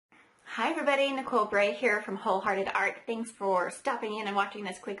Hi everybody, Nicole here from Wholehearted Art. Thanks for stopping in and watching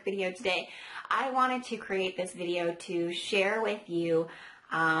this quick video today. I wanted to create this video to share with you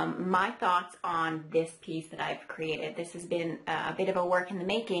my thoughts on this piece that I've created. This has been a bit of a work in the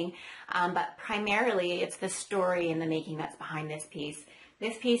making, but primarily it's the story in the making that's behind this piece.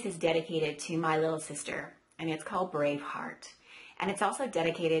 This piece is dedicated to my little sister, and it's called Braveheart. And it's also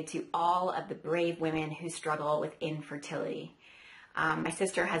dedicated to all of the brave women who struggle with infertility. My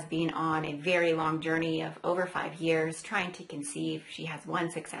sister has been on a very long journey of over 5 years trying to conceive. She has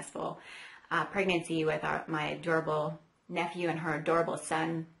one successful pregnancy with my adorable nephew and her adorable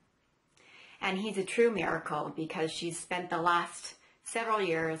son. And he's a true miracle because she's spent the last several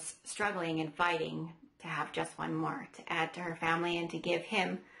years struggling and fighting to have just one more to add to her family and to give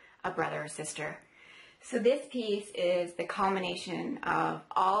him a brother or sister. So this piece is the culmination of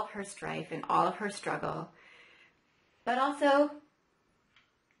all of her strife and all of her struggle, but also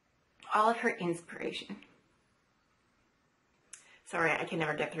all of her inspiration. Sorry, I can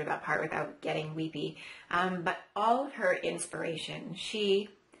never get through that part without getting weepy. But all of her inspiration. She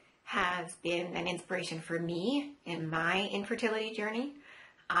has been an inspiration for me in my infertility journey.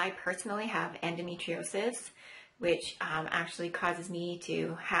 I personally have endometriosis, which actually causes me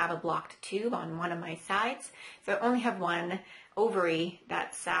to have a blocked tube on one of my sides. So I only have one ovary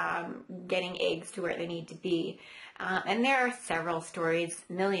that's getting eggs to where they need to be. And there are several stories,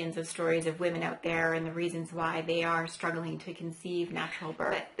 millions of stories of women out there and the reasons why they are struggling to conceive natural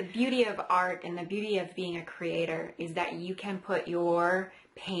birth. But the beauty of art and the beauty of being a creator is that you can put your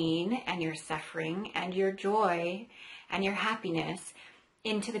pain and your suffering and your joy and your happiness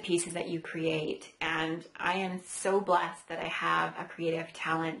into the pieces that you create. And I am so blessed that I have a creative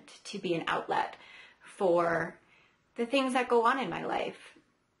talent to be an outlet for the things that go on in my life.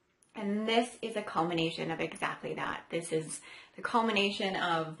 And this is a culmination of exactly that. This is the culmination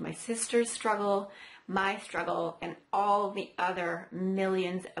of my sister's struggle, my struggle, and all the other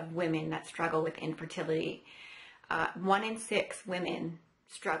millions of women that struggle with infertility. 1 in 6 women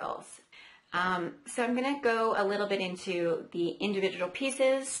struggles. So I'm going to go a little bit into the individual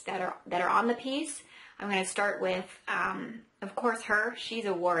pieces that are on the piece. I'm going to start with, of course, her. She's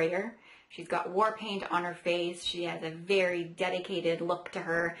a warrior. She's got war paint on her face. She has a very dedicated look to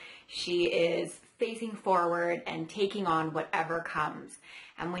her. She is facing forward and taking on whatever comes.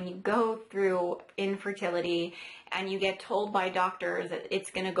 And when you go through infertility and you get told by doctors that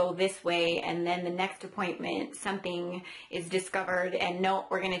it's going to go this way, and then the next appointment something is discovered and no,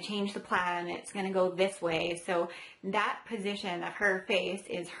 we're going to change the plan, it's going to go this way. So that position of her face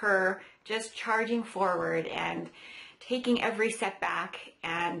is her just charging forward and taking every setback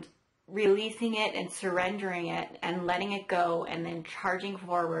and releasing it and surrendering it and letting it go, and then charging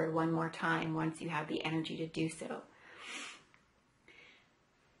forward one more time once you have the energy to do so.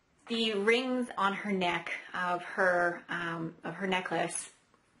 The rings on her neck of her necklace,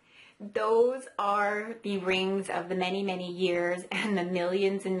 those are the rings of the many, many years and the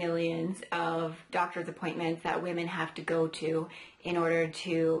millions and millions of doctor's appointments that women have to go to in order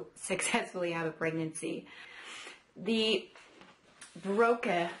to successfully have a pregnancy. The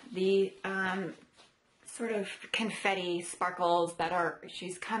broca, the sort of confetti sparkles that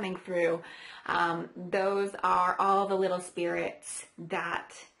she's coming through, those are all the little spirits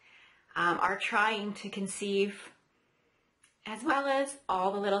that are trying to conceive, as well as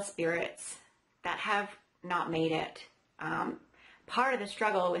all the little spirits that have not made it. Part of the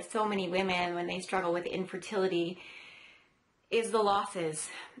struggle with so many women when they struggle with infertility is the losses.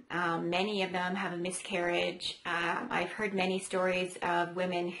 Many of them have a miscarriage. I've heard many stories of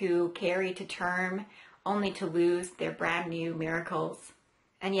women who carry to term only to lose their brand new miracles.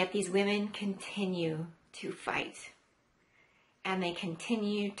 And yet these women continue to fight. And they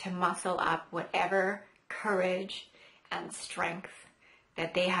continue to muscle up whatever courage and strength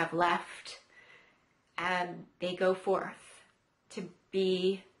that they have left. And they go forth to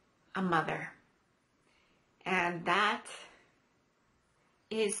be a mother. And that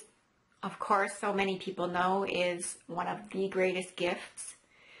is, of course, so many people know, is one of the greatest gifts.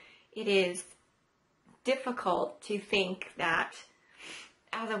 It is difficult to think that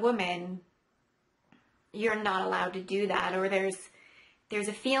as a woman you're not allowed to do that, or there's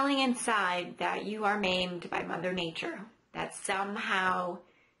a feeling inside that you are maimed by Mother Nature, that somehow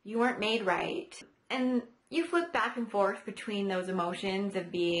you weren't made right. And you flip back and forth between those emotions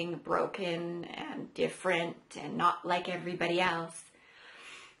of being broken and different and not like everybody else.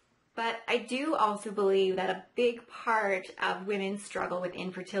 But I do also believe that a big part of women's struggle with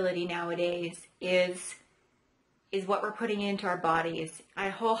infertility nowadays is what we're putting into our bodies. I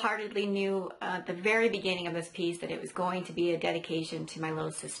wholeheartedly knew at the very beginning of this piece that it was going to be a dedication to my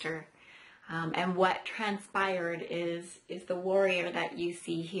little sister. And what transpired is the warrior that you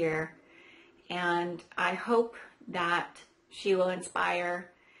see here. And I hope that she will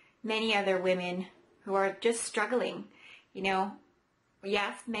inspire many other women who are just struggling. You know,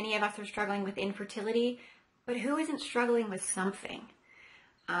 yes, many of us are struggling with infertility, but who isn't struggling with something?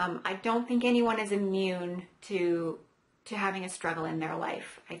 I don't think anyone is immune to having a struggle in their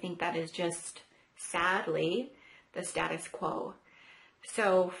life. I think that is just, sadly, the status quo.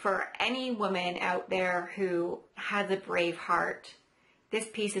 So for any woman out there who has a brave heart, this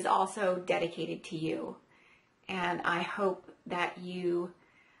piece is also dedicated to you. And I hope that you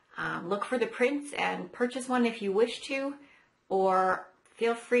look for the prints and purchase one if you wish to, or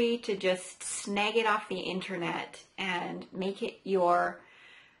feel free to just snag it off the internet and make it your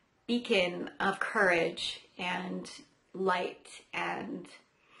beacon of courage and light, and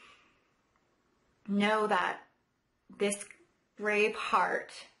know that this brave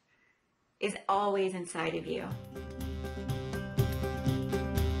heart is always inside of you.